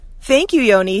Thank you,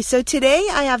 Yoni. So today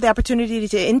I have the opportunity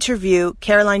to interview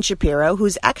Caroline Shapiro,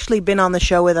 who's actually been on the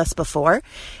show with us before.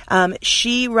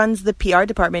 She runs the PR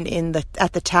department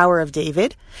at the Tower of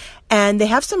David, and they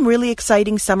have some really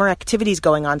exciting summer activities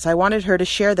going on, so I wanted her to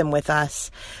share them with us.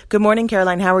 Good morning,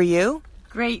 Caroline. How are you?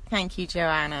 Great. Thank you,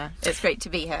 Joanna. It's great to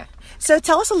be here. So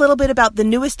tell us a little bit about the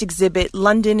newest exhibit,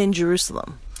 London in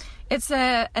Jerusalem. It's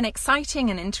an exciting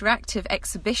and interactive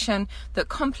exhibition that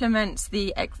complements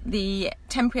the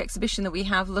temporary exhibition that we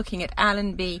have looking at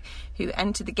Allenby, who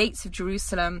entered the gates of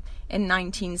Jerusalem in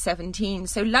 1917.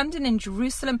 So London in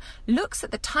Jerusalem looks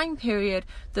at the time period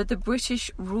that the British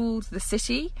ruled the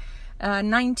city,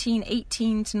 1918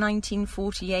 to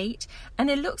 1948, and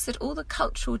it looks at all the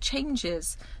cultural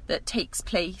changes that takes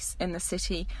place in the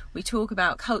city. We talk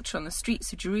about culture on the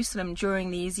streets of Jerusalem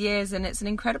during these years, and it's an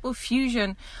incredible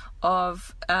fusion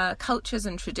of cultures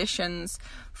and traditions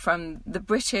from the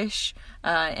British,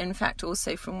 in fact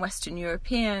also from Western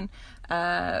European,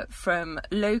 from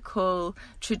local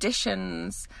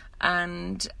traditions,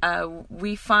 and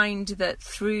we find that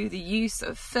through the use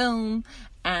of film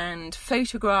and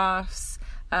photographs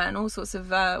and all sorts of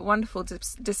wonderful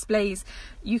displays,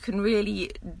 you can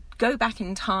really go back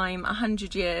in time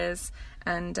 100 years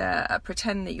and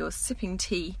pretend that you're sipping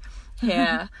tea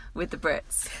here with the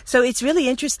Brits. So it's really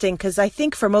interesting because I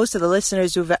think for most of the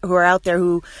listeners who are out there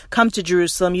who come to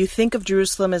Jerusalem, you think of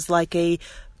Jerusalem as like a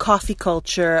coffee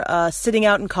culture, sitting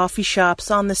out in coffee shops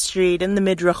on the street in the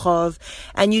Midrachov,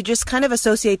 and you just kind of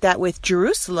associate that with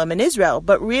Jerusalem and Israel.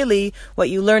 But really what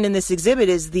you learn in this exhibit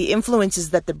is the influences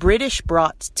that the British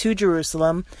brought to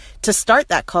Jerusalem to start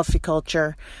that coffee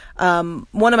culture. One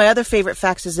of my other favorite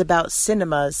facts is about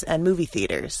cinemas and movie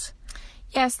theaters.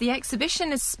 Yes, the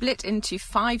exhibition is split into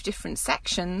 5 different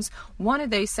sections. One of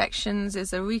those sections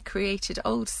is a recreated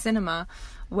old cinema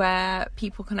where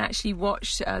people can actually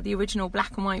watch the original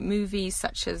black and white movies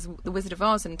such as The Wizard of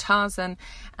Oz and Tarzan,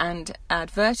 and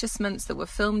advertisements that were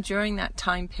filmed during that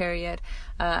time period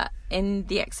in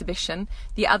the exhibition.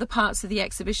 The other parts of the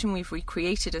exhibition, we've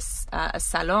recreated a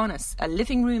salon, a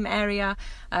living room area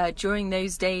during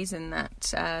those days in that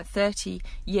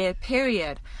 30-year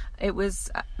period. It was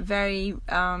very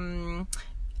often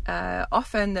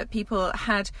that people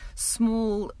had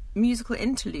small musical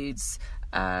interludes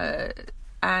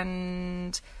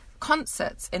and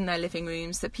concerts in their living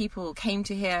rooms that people came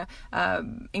to hear,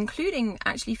 including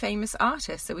actually famous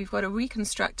artists. So we've got a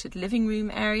reconstructed living room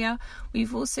area.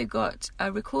 We've also got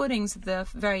recordings of the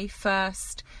very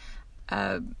first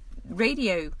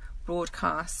radio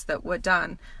broadcasts that were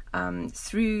done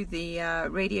through the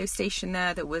radio station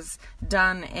there, that was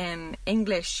done in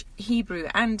English, Hebrew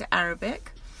and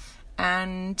Arabic.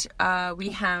 And we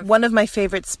have... One of my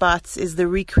favorite spots is the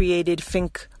recreated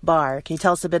Fink bar. Can you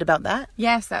tell us a bit about that?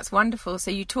 Yes, that's wonderful. So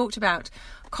you talked about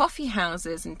coffee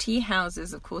houses and tea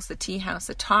houses. Of course, the tea house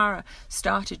Atara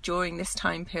started during this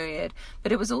time period,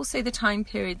 but it was also the time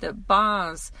period that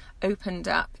bars opened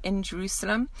up in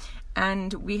Jerusalem.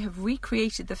 And we have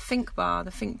recreated the Fink bar.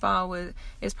 The Fink bar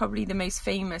is probably the most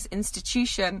famous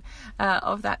institution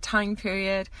of that time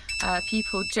period.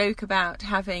 People joke about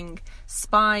having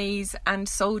spies and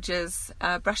soldiers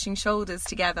brushing shoulders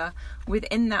together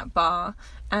within that bar.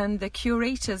 And the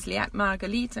curators, Liat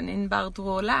Margalit and Inbar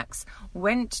Dror-Lax,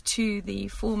 went to the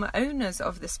former owners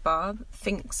of this bar,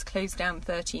 Fink's closed down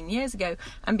 13 years ago,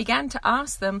 and began to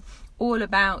ask them all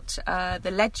about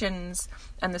the legends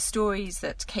and the stories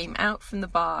that came out from the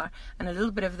bar and a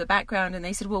little bit of the background. And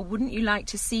they said, well, wouldn't you like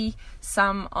to see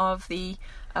some of the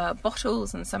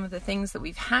bottles and some of the things that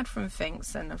we've had from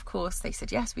Fink's? And of course they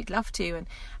said, yes, we'd love to.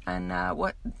 And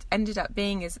what ended up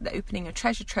being is the opening a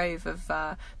treasure trove of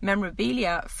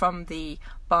memorabilia from the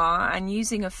bar, and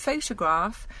using a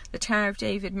photograph, the Tower of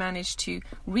David managed to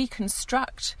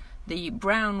reconstruct the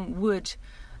brown wood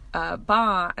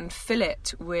bar and fill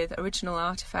it with original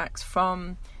artifacts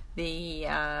from the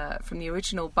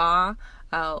original bar,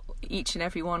 each and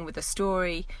every one with a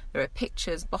story. There are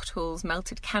pictures, bottles,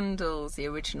 melted candles, the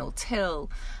original till,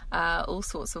 all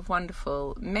sorts of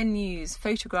wonderful menus,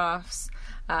 photographs.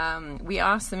 We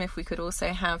asked them if we could also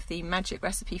have the magic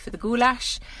recipe for the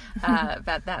goulash,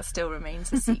 but that still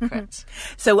remains a secret.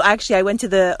 So actually I went to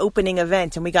the opening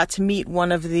event and we got to meet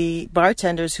one of the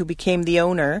bartenders who became the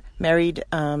owner, married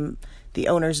the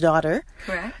owner's daughter.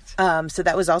 Correct. So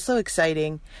that was also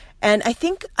exciting. And I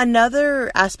think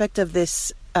another aspect of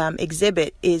this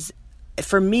exhibit is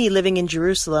for me, living in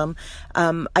Jerusalem,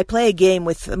 I play a game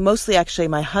with mostly actually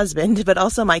my husband, but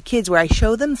also my kids, where I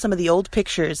show them some of the old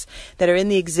pictures that are in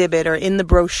the exhibit or in the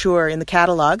brochure, in the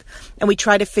catalog, and we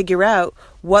try to figure out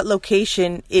what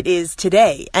location it is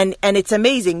today. And it's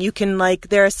amazing. You can,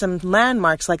 there are some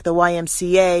landmarks like the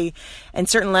YMCA and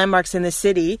certain landmarks in the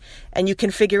city, and you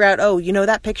can figure out,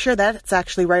 that picture, that's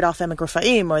actually right off Emek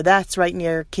Rafaim, or that's right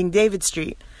near King David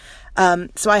Street.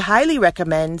 So I highly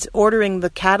recommend ordering the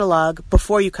catalog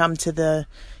before you come to the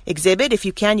exhibit. If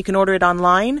you can order it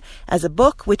online as a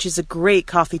book, which is a great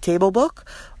coffee table book.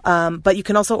 But you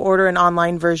can also order an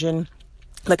online version,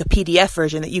 like a PDF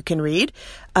version that you can read.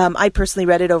 I personally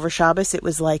read it over Shabbos. It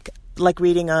was like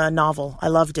reading a novel. I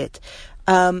loved it.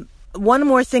 One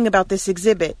more thing about this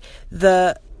exhibit,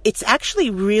 it's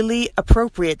actually really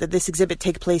appropriate that this exhibit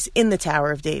take place in the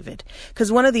Tower of David,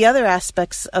 because one of the other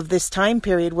aspects of this time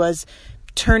period was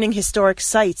turning historic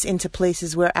sites into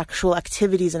places where actual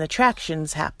activities and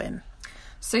attractions happen.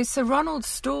 So Sir Ronald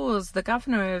Storrs, the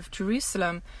governor of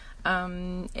Jerusalem,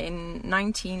 in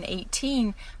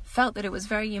 1918, felt that it was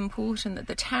very important that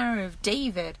the Tower of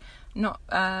David not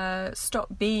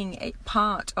stop being a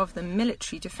part of the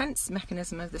military defense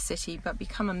mechanism of the city, but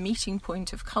become a meeting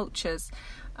point of cultures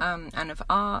and of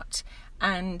art,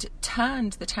 and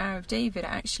turned the Tower of David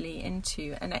actually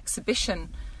into an exhibition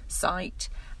site.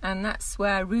 And that's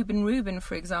where Reuben Rubin,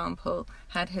 for example,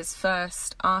 had his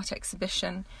first art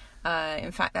exhibition.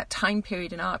 In fact, that time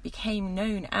period in art became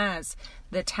known as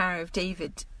the Tower of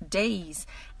David Days.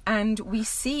 And we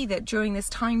see that during this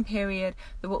time period,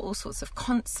 there were all sorts of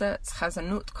concerts,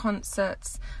 Chazanut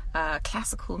concerts,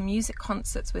 classical music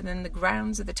concerts within the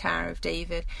grounds of the Tower of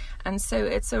David. And so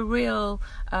it's a real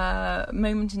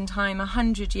moment in time,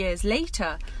 100 years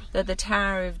later, that the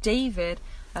Tower of David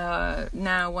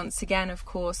now once again, of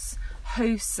course,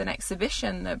 hosts an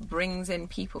exhibition that brings in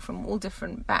people from all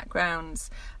different backgrounds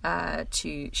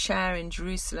to share in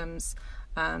Jerusalem's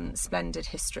splendid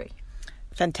history.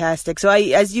 Fantastic. So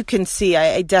as you can see,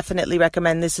 I definitely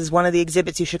recommend this is one of the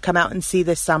exhibits you should come out and see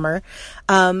this summer.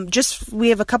 We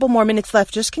have a couple more minutes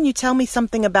left. Just can you tell me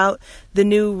something about the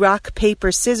new rock,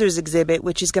 paper, scissors exhibit,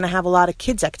 which is going to have a lot of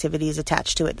kids' activities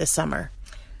attached to it this summer?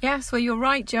 Yes, well, you're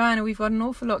right, Joanna. We've got an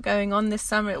awful lot going on this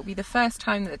summer. It will be the first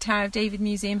time that the Tower of David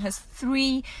Museum has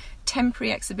 3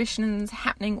 temporary exhibitions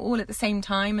happening all at the same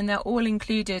time, and they're all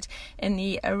included in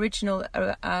the original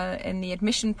in the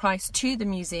admission price to the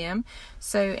museum.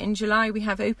 So in July we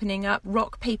have opening up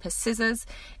Rock, Paper, Scissors.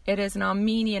 It is an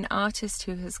Armenian artist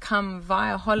who has come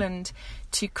via Holland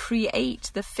to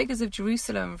create the figures of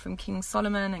Jerusalem from King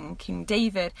Solomon and King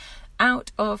David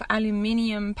out of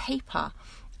aluminium paper.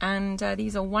 And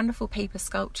these are wonderful paper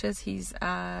sculptures. He's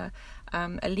a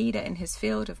leader in his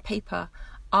field of paper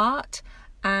art.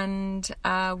 And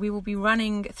we will be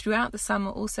running throughout the summer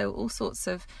also all sorts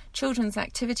of children's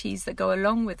activities that go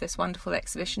along with this wonderful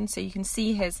exhibition. So you can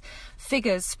see his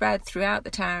figures spread throughout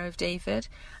the Tower of David.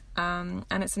 And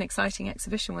it's an exciting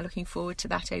exhibition. We're looking forward to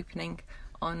that opening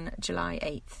on July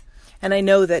 8th. And I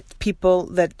know that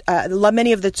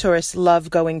many of the tourists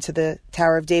love going to the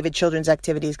Tower of David children's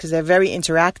activities because they're very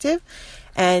interactive.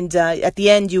 And at the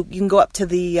end, you can go up to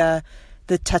the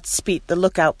Tatzpit, the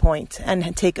lookout point,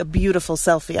 and take a beautiful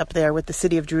selfie up there with the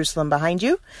city of Jerusalem behind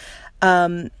you.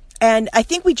 And I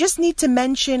think we just need to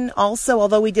mention also,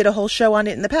 although we did a whole show on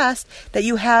it in the past, that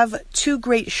you have 2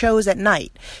 great shows at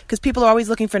night, because people are always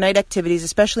looking for night activities,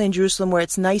 especially in Jerusalem where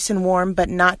it's nice and warm but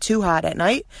not too hot at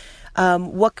night.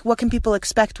 What can people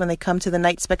expect when they come to the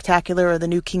Night Spectacular or the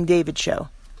new King David show?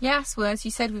 Yes, well, as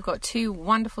you said, we've got 2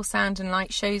 wonderful sound and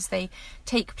light shows. They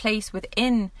take place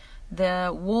within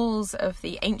the walls of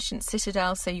the ancient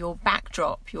citadel, so your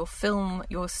backdrop, your film,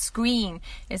 your screen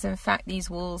is in fact these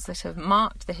walls that have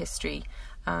marked the history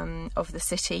of the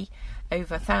city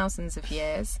over thousands of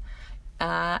years.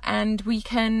 And we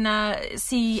can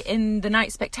see in the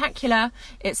Night Spectacular,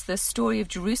 it's the story of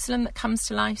Jerusalem that comes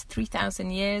to life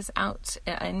 3,000 years out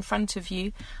in front of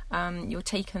you. You're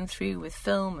taken through with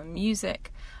film and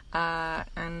music.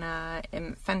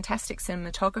 And fantastic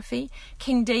cinematography.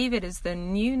 King David is the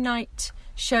new night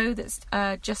show that's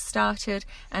just started,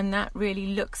 and that really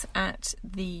looks at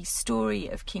the story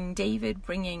of King David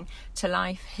bringing to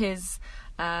life his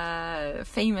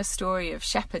famous story of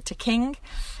shepherd to king,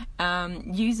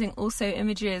 using also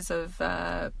images of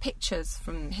pictures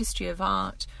from history of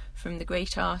art, from the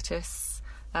great artists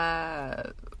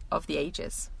of the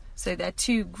ages. So they're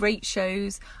 2 great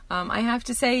shows. I have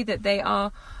to say that they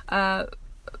are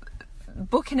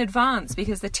book in advance,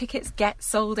 because the tickets get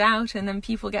sold out and then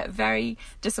people get very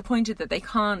disappointed that they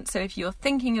can't. So if you're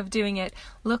thinking of doing it,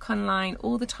 look online.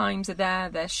 All the times are there.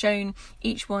 They're shown.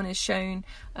 Each one is shown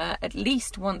at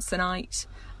least once a night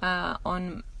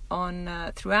on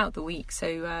throughout the week.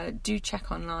 So do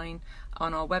check online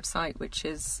on our website, which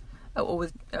is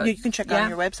you can check on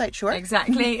your website, sure.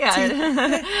 Exactly.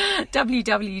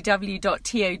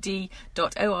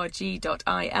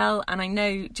 www.tod.org.il. And I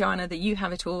know, Joanna, that you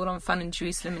have it all on Fun in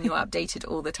Jerusalem and you're updated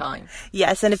all the time.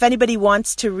 Yes, and if anybody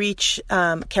wants to reach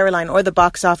Caroline or the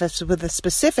box office with a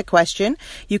specific question,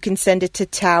 you can send it to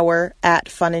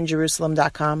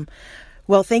tower@funinjerusalem.com.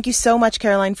 Well, thank you so much,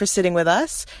 Caroline, for sitting with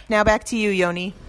us. Now back to you, Yoni.